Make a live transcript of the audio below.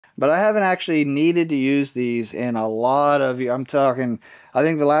but I haven't actually needed to use these in a lot of I'm talking, I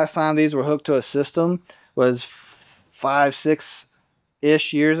think the last time these were hooked to a system was 5, 6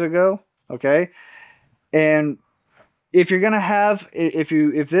 ish years ago. Okay. And if you're gonna have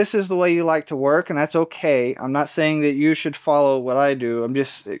if this is the way you like to work, and that's okay. I'm not saying that you should follow what I do. I'm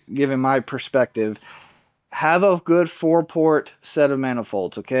just giving my perspective. Have a good 4-port set of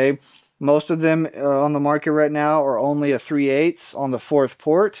manifolds, okay? Most of them on the market right now are only a 3/8 on the fourth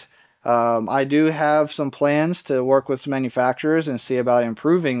port. I do have some plans to work with some manufacturers and see about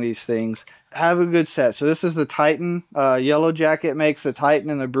improving these things. Have a good set. So this is the Titan. Yellow Jacket makes the Titan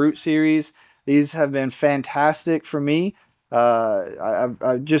and the Brute series. These have been fantastic for me.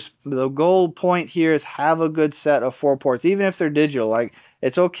 I just the goal point here is have a good set of 4 ports, even if they're digital. Like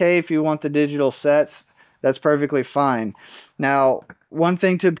it's okay if you want the digital sets, that's perfectly fine. Now, one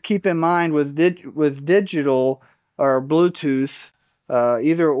thing to keep in mind with digital or Bluetooth,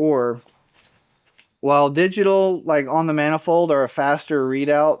 either or, while digital, like on the manifold, are a faster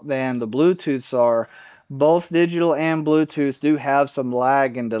readout than the Bluetooths are, both digital and Bluetooth do have some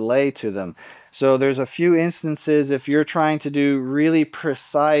lag and delay to them. So there's a few instances if you're trying to do really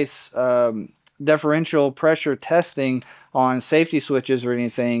precise differential pressure testing on safety switches or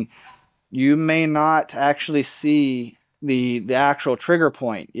anything, you may not actually see the actual trigger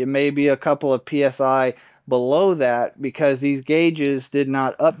point. It may be a couple of psi below that because these gauges did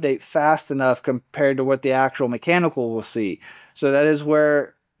not update fast enough compared to what the actual mechanical will see. So that is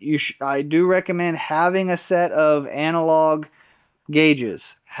where I do recommend having a set of analog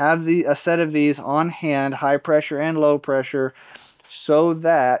gauges. Have a set of these on hand, high pressure and low pressure, so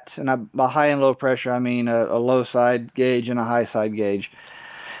that, and by high and low pressure I mean a low side gauge and a high side gauge,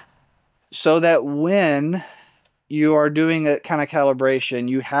 so that when you are doing a kind of calibration,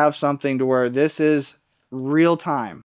 you have something to where this is real time.